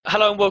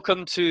Hello and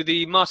welcome to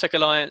the Martech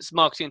Alliance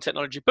Marketing and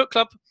Technology Book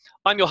Club.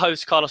 I'm your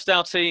host, Carlos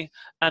Doughty,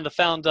 and the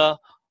founder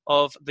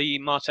of the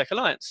Martech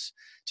Alliance.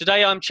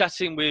 Today I'm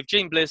chatting with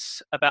Jeanne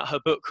Bliss about her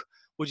book,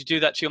 Would You Do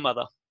That to Your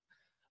Mother?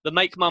 The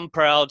Make Mum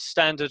Proud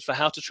Standard for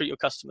How to Treat Your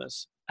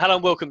Customers. Hello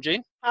and welcome,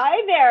 Jeanne.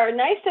 Hi there.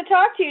 Nice to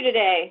talk to you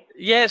today.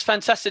 Yeah, it's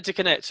fantastic to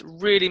connect.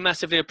 Really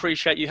massively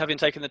appreciate you having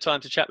taken the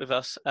time to chat with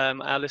us.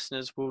 Our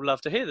listeners will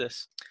love to hear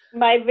this.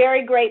 My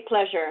very great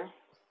pleasure.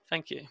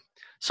 Thank you.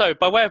 So,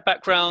 by way of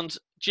background,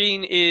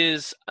 Jeanne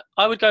is,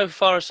 I would go as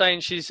far as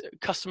saying she's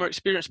customer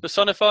experience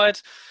personified.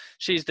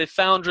 She's the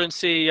founder and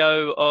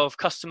CEO of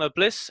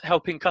CustomerBliss,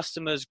 helping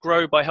customers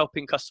grow by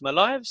helping customer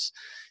lives.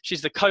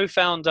 She's the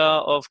co-founder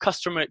of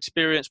Customer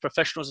Experience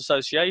Professionals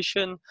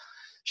Association.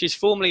 She's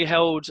formerly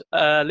held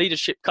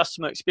leadership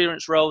customer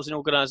experience roles in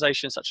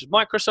organizations such as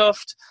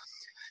Microsoft.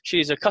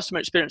 She's a customer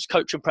experience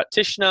coach and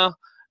practitioner,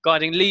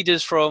 guiding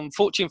leaders from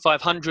Fortune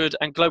 500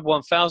 and Global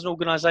 1000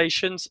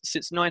 organizations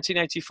since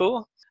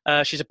 1984.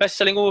 She's a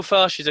best-selling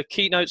author. She's a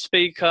keynote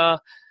speaker.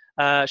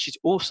 She's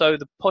also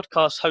the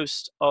podcast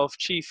host of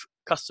Chief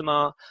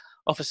Customer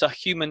Officer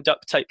Human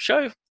Duct Tape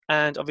Show.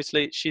 And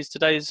obviously, she's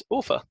today's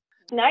author.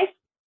 Nice to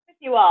be with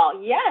you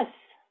all. Yes.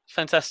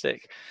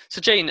 Fantastic.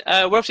 So, Jeanne,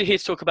 we're obviously here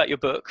to talk about your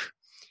book.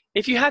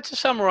 If you had to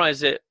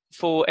summarize it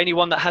for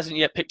anyone that hasn't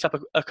yet picked up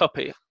a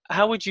copy,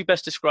 how would you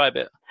best describe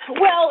it?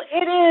 Well,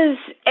 it is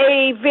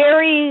a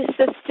very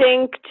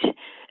succinct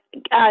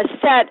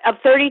set of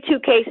 32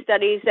 case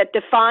studies that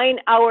define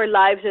our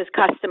lives as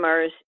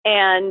customers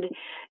and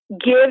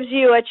gives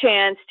you a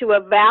chance to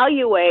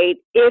evaluate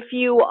if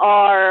you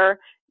are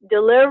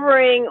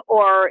delivering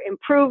or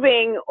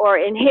improving or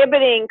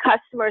inhibiting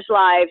customers'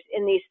 lives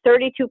in these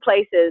 32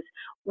 places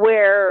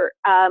where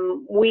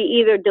we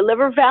either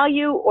deliver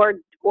value or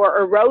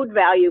erode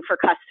value for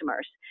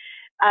customers.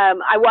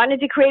 I wanted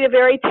to create a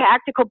very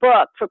tactical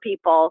book for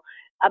people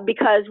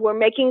because we're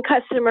making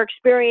customer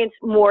experience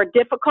more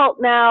difficult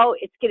now.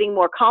 It's getting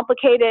more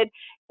complicated,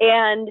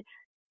 and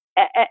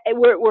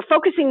we're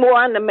focusing more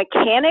on the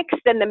mechanics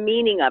than the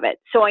meaning of it.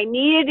 So I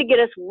needed to get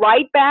us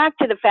right back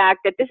to the fact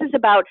that this is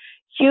about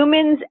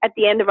humans at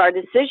the end of our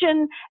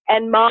decision,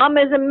 and mom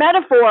is a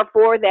metaphor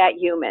for that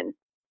human.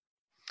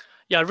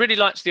 Yeah, I really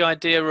liked the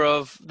idea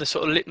of the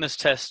sort of litmus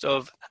test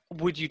of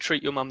would you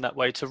treat your mum that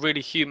way, to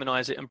really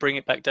humanize it and bring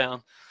it back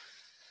down.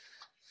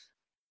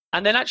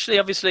 And then actually,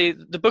 obviously,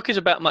 the book is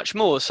about much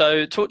more.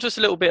 So talk to us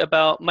a little bit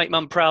about Make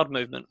Mum Proud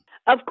movement.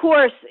 Of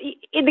course.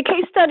 In the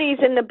case studies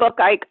in the book,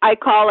 I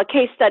call a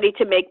case study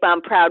to make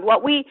mom proud.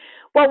 What we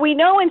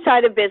know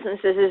inside of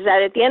businesses is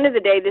that at the end of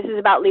the day, this is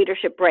about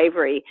leadership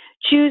bravery,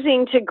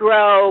 choosing to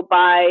grow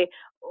by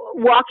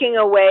walking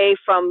away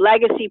from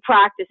legacy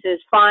practices,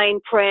 fine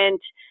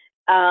print,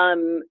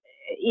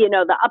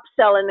 the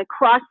upsell and the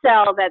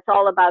cross-sell that's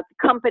all about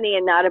the company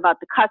and not about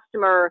the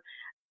customer.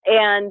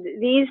 And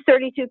these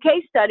 32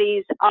 case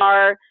studies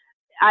are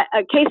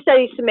case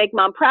studies to make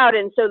mom proud.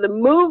 And so the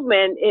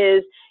movement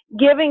is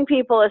giving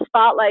people a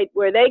spotlight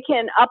where they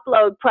can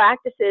upload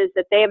practices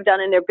that they have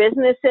done in their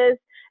businesses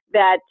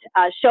that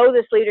show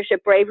this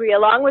leadership bravery,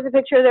 along with a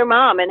picture of their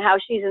mom and how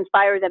she's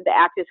inspired them to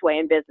act this way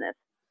in business.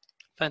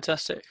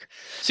 Fantastic.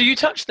 So you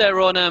touched there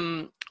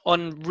on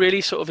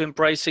really sort of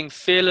embracing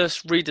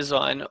fearless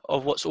redesign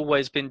of what's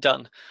always been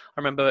done. I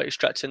remember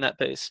extracting that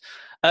piece.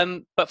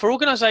 But for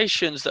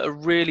organizations that are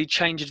really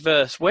change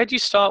adverse, where do you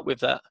start with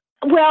that?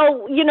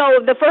 Well,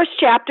 the first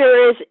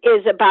chapter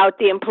is about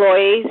the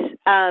employees.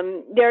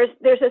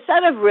 There's a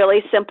set of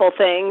really simple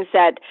things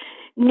that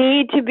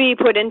need to be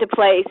put into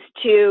place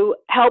to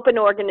help an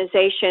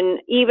organization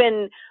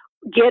even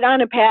get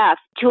on a path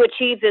to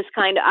achieve this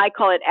kind of, I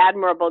call it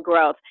admirable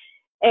growth.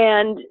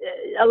 And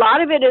a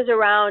lot of it is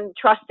around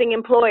trusting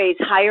employees,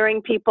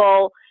 hiring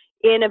people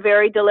in a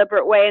very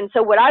deliberate way. And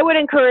so what I would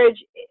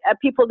encourage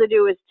people to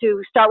do is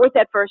to start with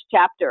that first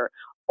chapter,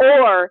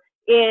 or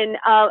in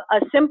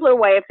a simpler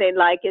way, if they'd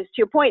like, is to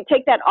your point,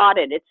 take that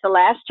audit. It's the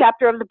last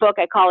chapter of the book.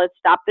 I call it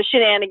Stop the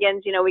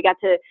Shenanigans. We got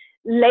to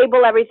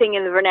label everything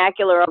in the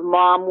vernacular of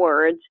mom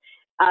words.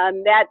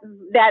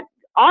 That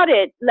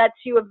audit lets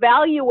you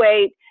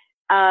evaluate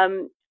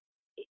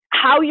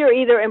how you're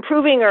either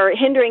improving or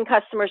hindering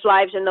customers'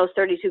 lives in those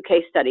 32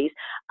 case studies.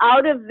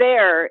 Out of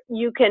there,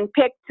 you can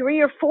pick 3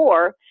 or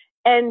 4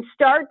 and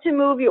start to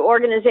move your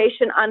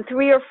organization on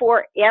 3 or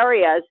 4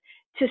 areas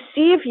to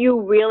see if you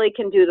really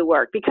can do the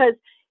work. Because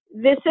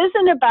this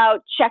isn't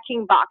about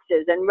checking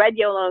boxes and red,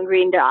 yellow, and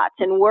green dots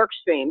and work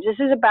streams.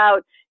 This is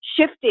about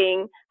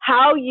shifting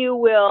how you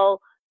will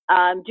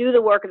do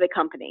the work of the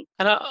company.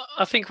 And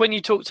I think when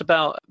you talked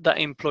about that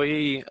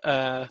employee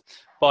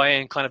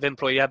buy-in, kind of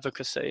employee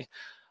advocacy,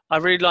 I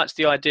really liked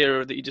the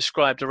idea that you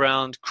described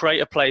around create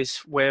a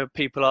place where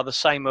people are the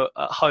same at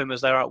home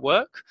as they are at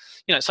work.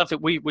 It's something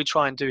we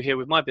try and do here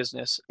with my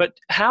business. But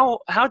how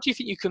do you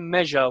think you can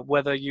measure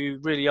whether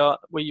you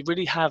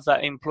really have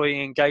that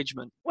employee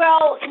engagement?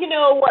 Well,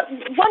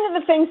 one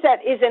of the things that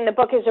is in the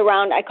book is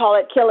around, I call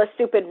it kill a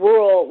stupid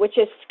rule, which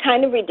is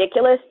kind of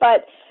ridiculous,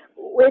 but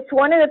it's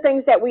one of the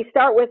things that we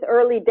start with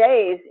early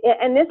days,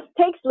 and this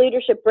takes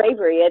leadership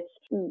bravery.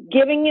 It's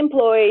giving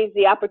employees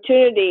the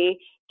opportunity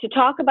to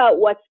talk about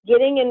what's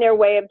getting in their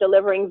way of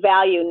delivering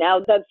value. Now,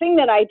 the thing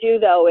that I do,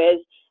 though, is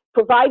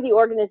provide the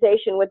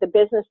organization with a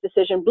business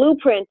decision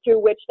blueprint through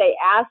which they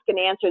ask and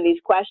answer these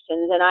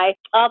questions. And I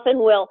often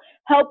will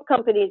help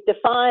companies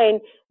define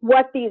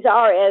what these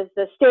are as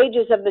the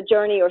stages of the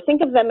journey, or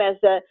think of them as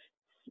the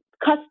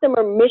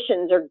customer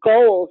missions or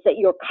goals that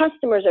your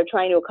customers are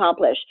trying to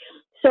accomplish.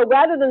 So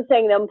rather than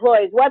saying to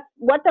employees, what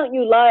don't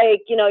you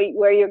like,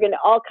 where you're getting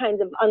all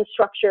kinds of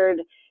unstructured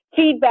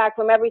feedback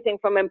from everything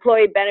from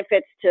employee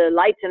benefits to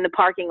lights in the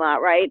parking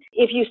lot, right?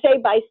 If you say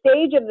by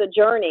stage of the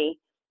journey,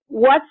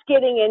 what's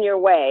getting in your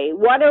way?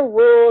 What are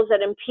rules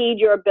that impede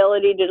your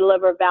ability to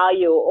deliver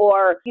value?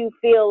 Or you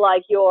feel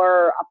like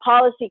you're a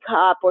policy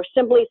cop or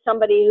simply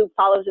somebody who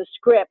follows a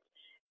script.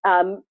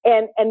 And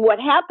what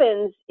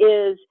happens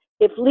is,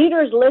 if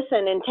leaders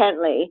listen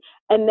intently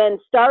and then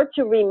start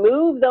to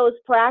remove those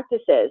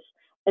practices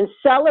and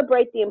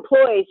celebrate the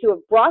employees who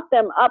have brought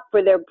them up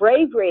for their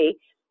bravery,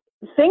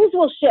 things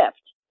will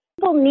shift.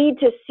 People need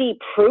to see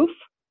proof.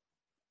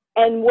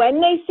 And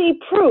when they see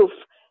proof,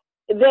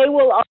 they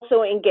will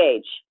also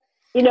engage.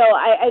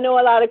 I know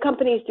a lot of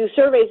companies do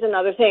surveys and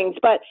other things,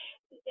 but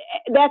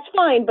that's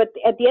fine. But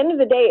at the end of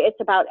the day,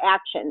 it's about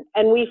action.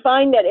 And we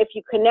find that if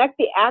you connect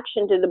the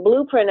action to the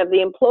blueprint of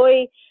the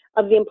employee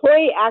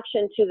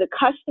action to the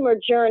customer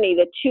journey,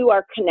 the two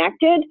are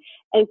connected,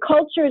 and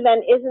culture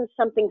then isn't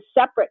something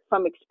separate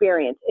from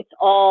experience. It's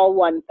all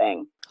one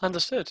thing.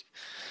 Understood.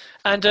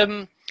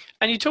 And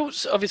you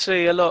talked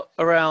obviously a lot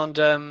around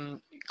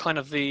kind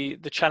of the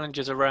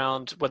challenges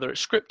around whether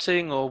it's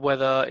scripting or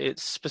whether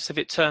it's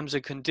specific terms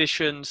and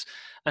conditions,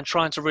 and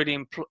trying to really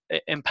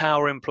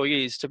empower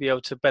employees to be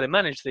able to better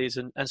manage these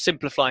and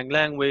simplifying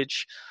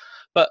language.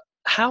 But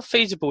how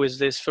feasible is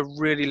this for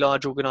really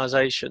large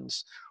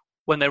organizations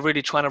when they're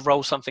really trying to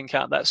roll something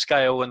out that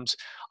scale? And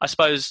I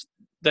suppose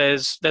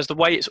there's the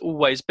way it's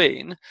always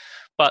been,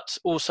 but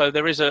also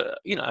there is a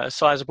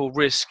sizable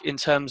risk in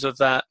terms of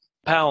that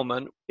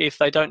empowerment if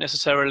they don't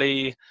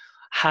necessarily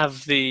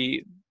have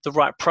the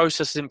right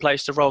processes in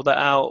place to roll that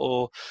out,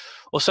 or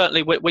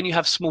certainly when you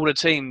have smaller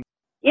teams.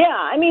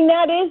 Yeah,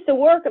 that is the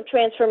work of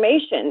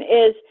transformation.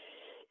 Is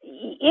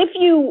if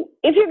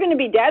you're going to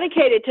be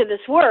dedicated to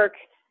this work,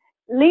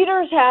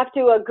 leaders have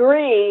to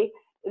agree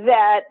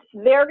that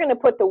they're going to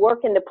put the work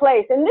into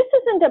place. And this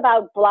isn't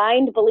about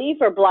blind belief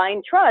or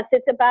blind trust.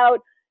 It's about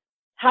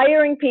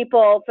hiring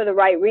people for the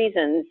right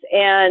reasons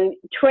and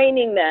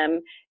training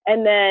them,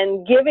 and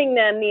then giving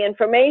them the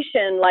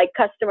information like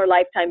customer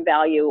lifetime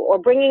value, or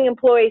bringing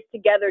employees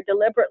together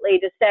deliberately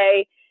to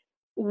say,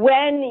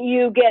 when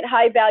you get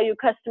high value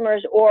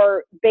customers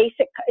or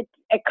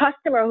a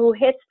customer who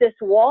hits this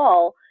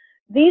wall,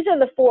 these are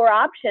the 4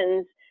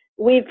 options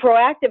we've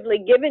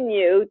proactively given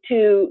you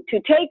to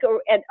take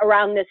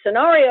around this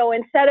scenario,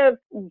 instead of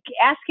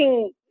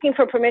asking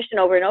for permission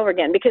over and over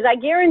again. Because I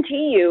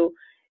guarantee you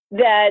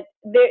that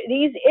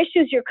these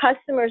issues your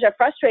customers are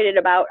frustrated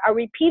about are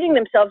repeating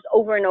themselves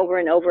over and over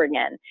and over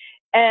again.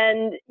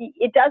 And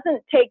it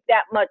doesn't take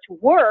that much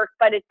work,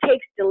 but it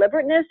takes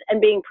deliberateness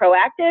and being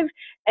proactive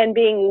and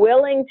being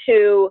willing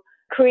to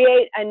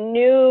create a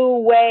new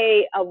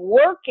way of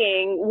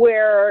working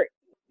where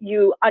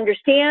you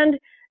understand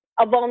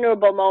a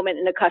vulnerable moment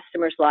in a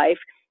customer's life.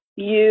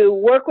 You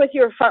work with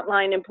your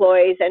frontline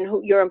employees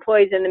and your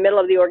employees in the middle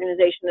of the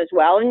organization as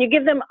well, and you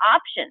give them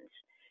options.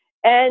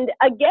 And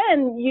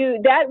again,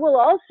 that will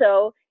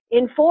also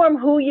inform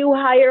who you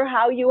hire,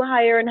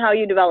 and how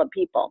you develop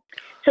people.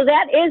 So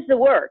that is the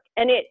work.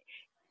 And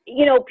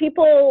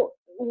people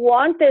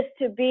want this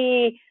to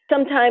be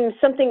sometimes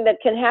something that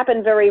can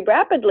happen very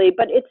rapidly,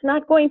 but it's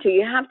not going to.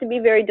 You have to be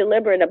very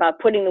deliberate about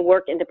putting the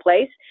work into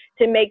place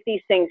to make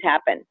these things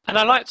happen. And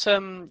I liked,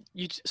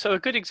 so a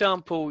good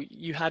example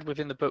you had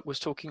within the book was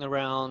talking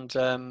around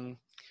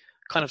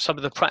kind of some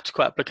of the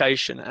practical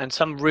application and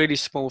some really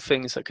small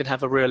things that can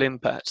have a real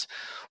impact.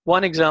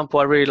 One example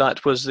I really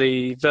liked was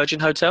the Virgin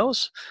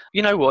hotels.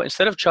 You know what?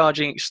 Instead of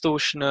charging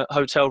extortionate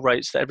hotel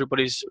rates that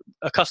everybody's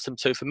accustomed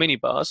to for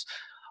minibars,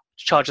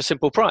 charge a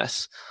simple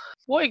price.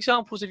 What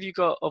examples have you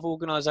got of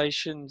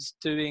organizations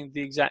doing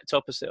the exact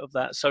opposite of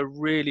that? So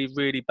really,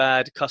 really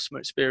bad customer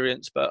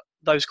experience, but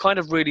those kind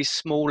of really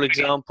small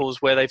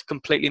examples where they've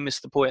completely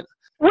missed the point.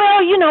 Well,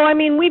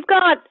 we've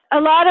got a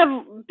lot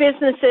of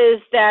businesses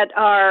that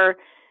are,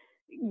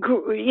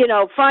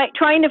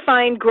 trying to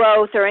find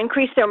growth or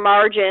increase their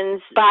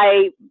margins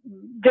by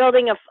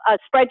building a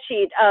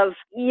spreadsheet of,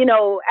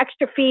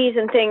 extra fees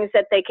and things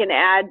that they can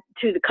add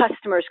to the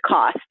customer's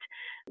cost.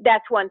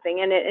 That's one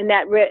thing, and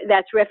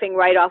that's riffing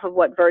right off of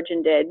what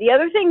Virgin did. The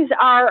other things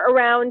are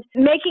around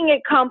making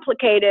it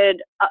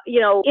complicated.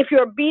 If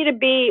you're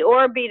B2B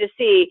or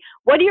B2C,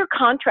 what do your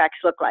contracts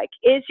look like?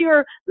 Is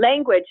your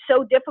language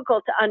so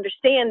difficult to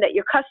understand that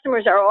your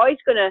customers are always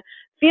going to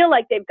feel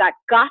like they've got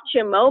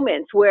gotcha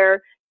moments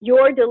where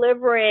you're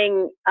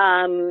delivering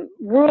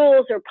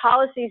rules or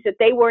policies that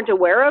they weren't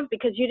aware of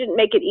because you didn't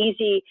make it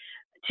easy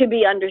to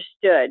be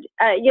understood.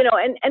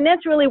 And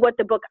that's really what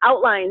the book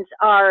outlines,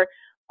 are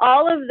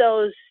all of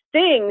those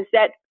things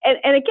that,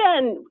 and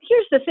again,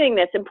 here's the thing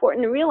that's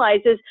important to realize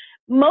is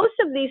most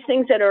of these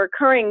things that are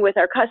occurring with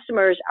our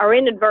customers are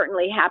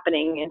inadvertently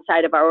happening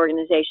inside of our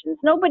organizations.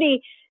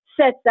 Nobody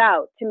sets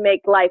out to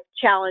make life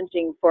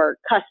challenging for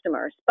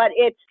customers, but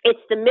it's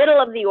the middle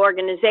of the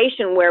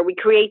organization where we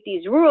create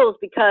these rules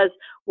because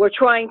we're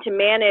trying to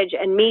manage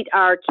and meet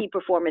our key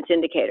performance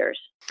indicators.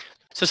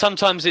 So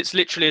sometimes it's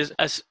literally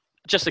as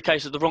just a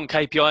case of the wrong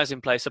KPIs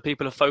in place, so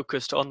people are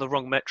focused on the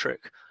wrong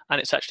metric,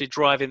 and it's actually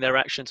driving their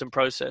actions and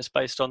process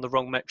based on the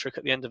wrong metric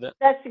at the end of it.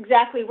 That's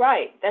exactly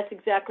right.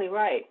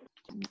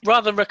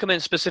 Rather than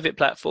recommend specific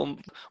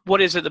platform,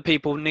 what is it that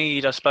people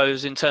need, I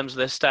suppose, in terms of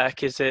their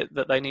stack? Is it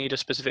that they need a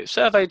specific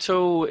survey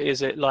tool?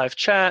 Is it live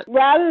chat?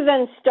 Rather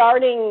than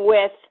starting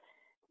with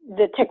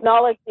the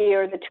technology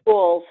or the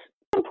tools,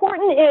 what's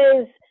important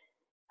is,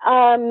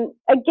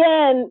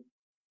 again,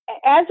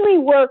 as we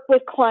work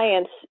with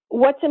clients,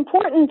 what's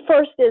important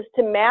first is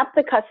to map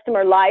the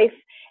customer life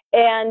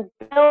and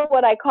build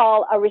what I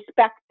call a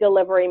respect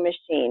delivery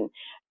machine.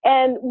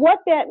 And what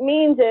that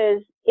means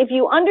is, if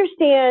you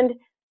understand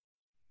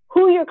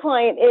who your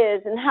client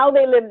is and how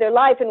they live their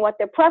life and what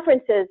their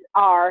preferences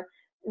are,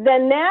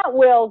 then that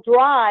will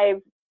drive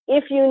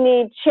if you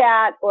need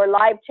chat or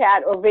live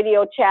chat or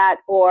video chat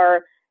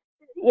or,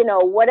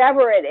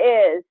 whatever it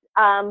is.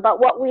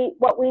 But what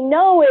we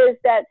know is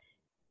that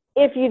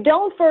if you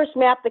don't first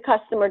map the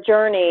customer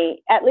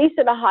journey, at least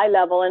at a high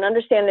level, and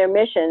understand their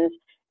missions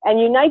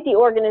and unite the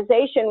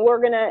organization, we're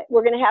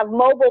gonna have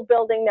mobile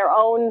building their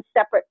own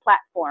separate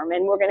platform,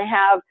 and we're gonna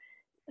have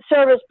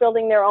service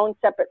building their own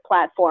separate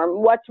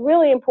platform. What's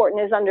really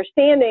important is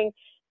understanding,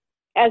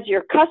 as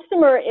your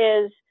customer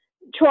is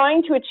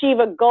trying to achieve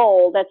a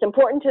goal that's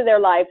important to their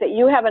life that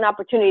you have an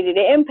opportunity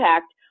to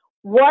impact,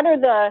 what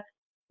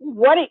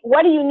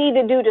do you need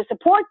to do to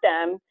support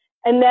them?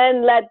 And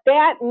then let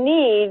that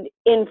need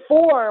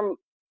inform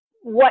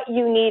what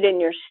you need in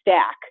your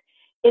stack.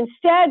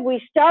 Instead,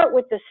 we start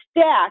with the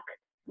stack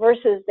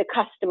versus the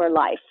customer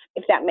life,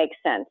 if that makes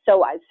sense.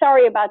 So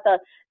sorry about the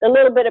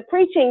little bit of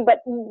preaching, but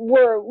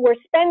we're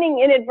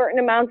spending inadvertent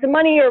amounts of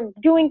money or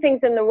doing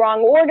things in the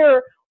wrong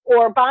order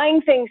or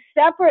buying things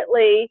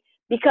separately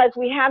because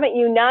we haven't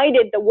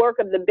united the work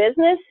of the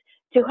business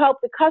to help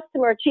the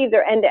customer achieve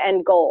their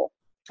end-to-end goal.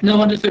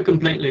 No, understood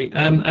completely.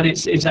 And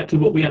it's exactly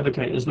what we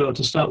advocate as well,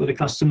 to start with a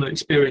customer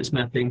experience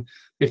mapping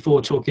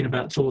before talking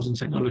about tools and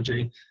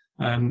technology.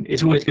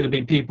 It's always going to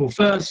be people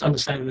first,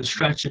 understanding the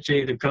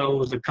strategy, the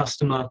goals, the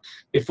customer,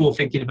 before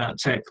thinking about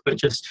tech. But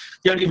just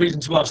the only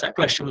reason to ask that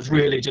question was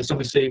really just,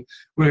 obviously,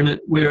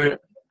 we're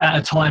at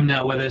a time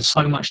now where there's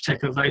so much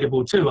tech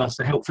available to us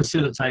to help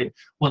facilitate,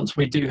 once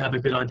we do have a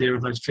good idea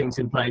of those things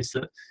in place,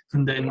 that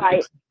can then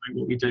accelerate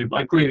what we do. But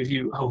I agree with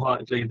you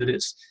wholeheartedly that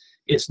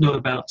it's not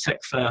about tech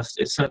first.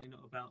 It's certainly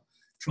not about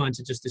trying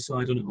to just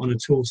decide on a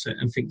tool set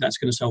and think that's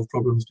going to solve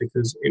problems,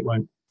 because it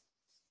won't.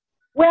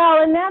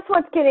 Well, and that's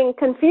what's getting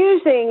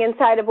confusing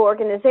inside of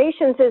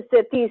organizations, is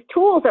that these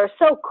tools are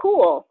so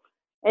cool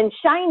and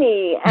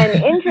shiny and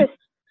interesting.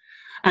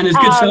 And there's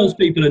good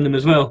salespeople in them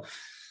as well.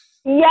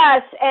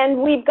 Yes, and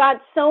we've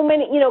got so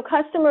many,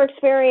 customer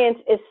experience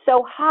is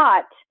so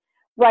hot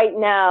right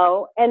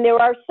now, and there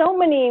are so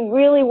many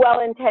really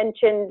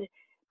well-intentioned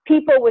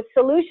people with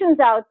solutions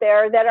out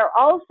there that are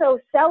also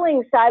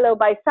selling silo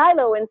by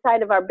silo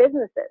inside of our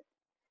businesses.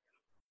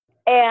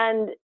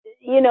 And,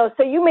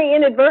 so you may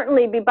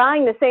inadvertently be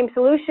buying the same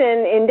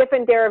solution in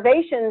different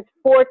derivations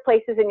for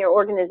places in your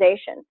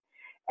organization.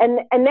 And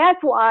that's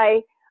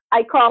why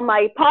I call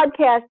my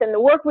podcast and the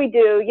work we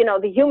do,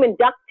 the human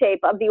duct tape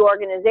of the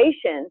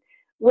organization,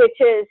 which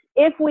is,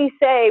 if we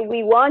say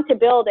we want to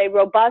build a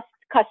robust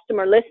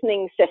customer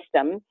listening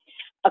system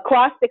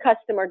across the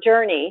customer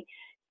journey,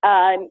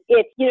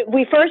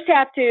 we first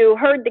have to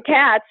herd the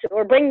cats,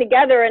 or bring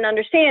together and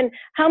understand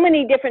how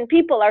many different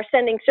people are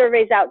sending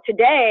surveys out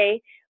today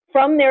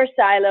from their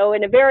silo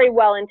in a very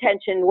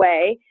well-intentioned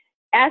way,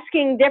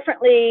 asking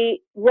differently,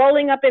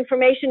 rolling up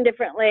information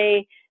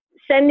differently,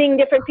 sending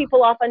different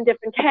people off on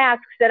different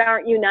tasks that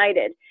aren't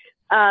united.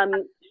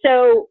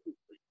 So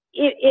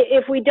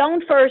if we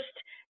don't first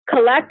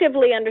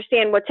collectively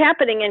understand what's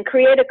happening and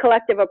create a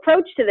collective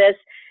approach to this,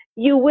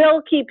 you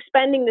will keep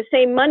spending the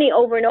same money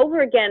over and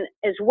over again,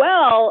 as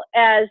well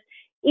as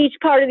each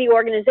part of the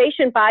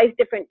organization buys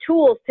different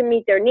tools to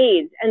meet their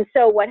needs. And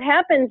so what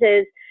happens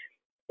is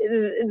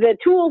the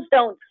tools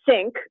don't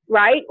sync,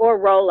 right, or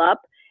roll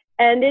up.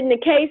 And in the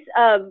case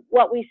of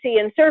what we see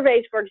in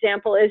surveys, for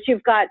example, is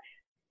you've got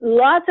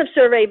lots of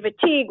survey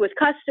fatigue with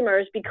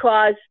customers,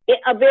 because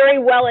a very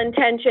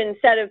well-intentioned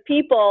set of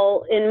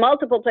people in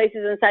multiple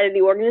places inside of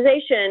the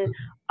organization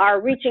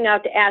are reaching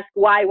out to ask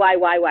why,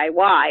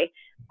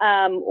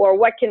 or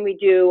what can we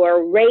do,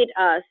 or rate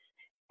us.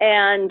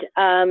 And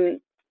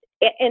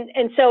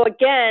so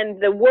again,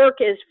 the work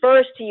is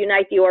first to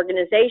unite the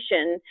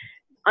organization,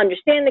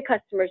 understand the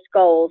customer's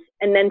goals,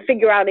 and then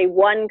figure out a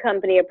one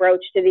company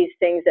approach to these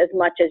things as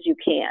much as you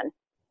can.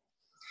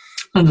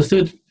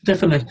 Understood,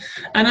 definitely.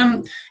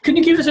 And can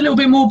you give us a little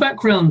bit more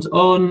background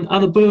on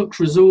other books,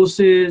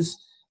 resources,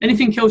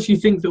 anything else you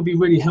think that will be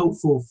really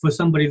helpful for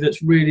somebody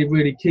that's really,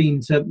 really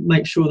keen to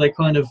make sure they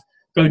kind of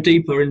go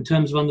deeper in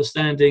terms of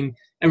understanding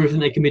everything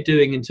they can be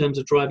doing in terms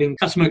of driving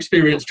customer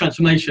experience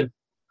transformation?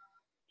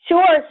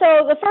 Sure.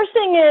 So the first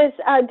thing is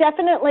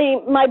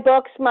definitely my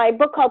book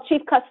called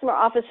Chief Customer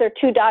Officer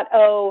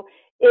 2.0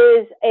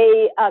 is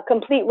a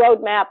complete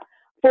roadmap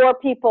for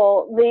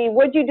people. The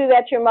Would You Do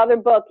That to Your Mother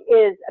book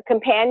is a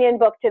companion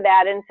book to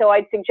that, and so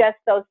I'd suggest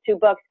those two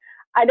books.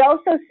 I'd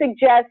also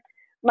suggest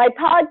my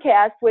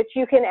podcast, which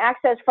you can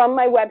access from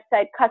my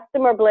website,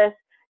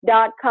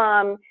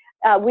 CustomerBliss.com.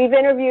 We've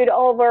interviewed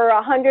over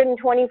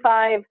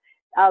 125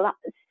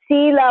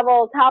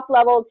 C-level,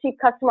 top-level chief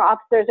customer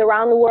officers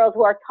around the world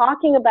who are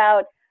talking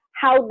about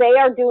how they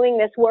are doing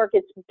this work.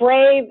 It's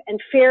brave and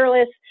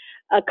fearless,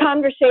 a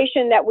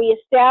conversation that we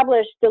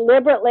established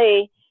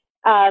deliberately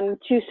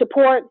to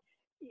support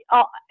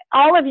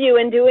all of you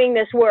in doing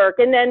this work.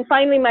 And then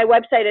finally, my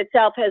website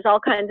itself has all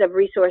kinds of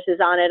resources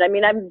on it. I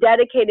mean, I've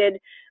dedicated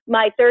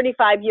my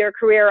 35-year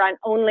career on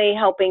only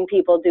helping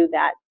people do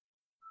that.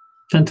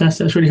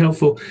 Fantastic. That's really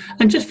helpful.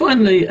 And just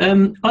finally,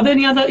 are there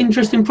any other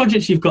interesting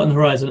projects you've got on the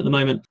horizon at the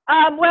moment?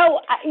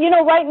 Well,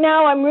 right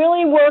now I'm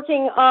really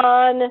working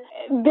on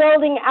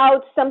building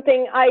out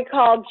something I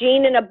call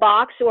Jeanne in a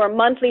Box, or a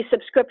monthly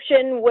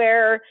subscription,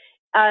 where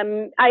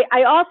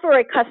I offer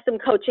a custom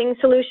coaching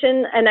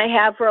solution, and I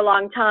have for a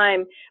long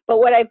time. But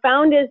what I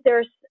found is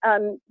there's,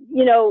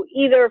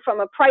 either from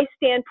a price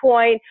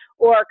standpoint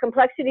or a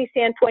complexity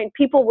standpoint,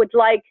 people would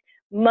like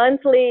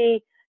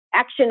monthly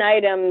action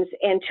items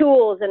and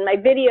tools and my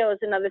videos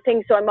and other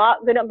things. So I'm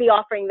going to be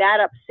offering that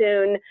up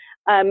soon,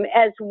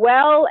 as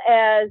well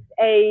as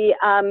a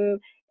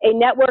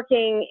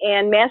networking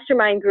and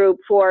mastermind group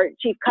for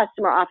chief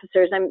customer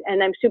officers.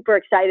 And I'm super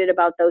excited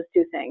about those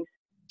two things.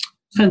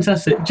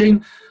 Fantastic.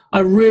 Jeanne, I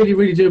really,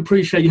 really do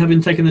appreciate you having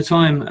taken the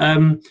time.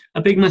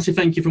 A big, massive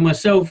thank you from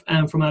myself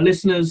and from our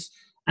listeners.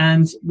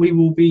 And we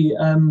will be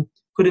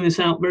putting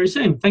this out very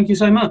soon. Thank you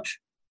so much.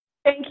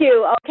 Thank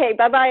you. Okay.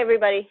 Bye-bye,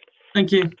 everybody. Thank you.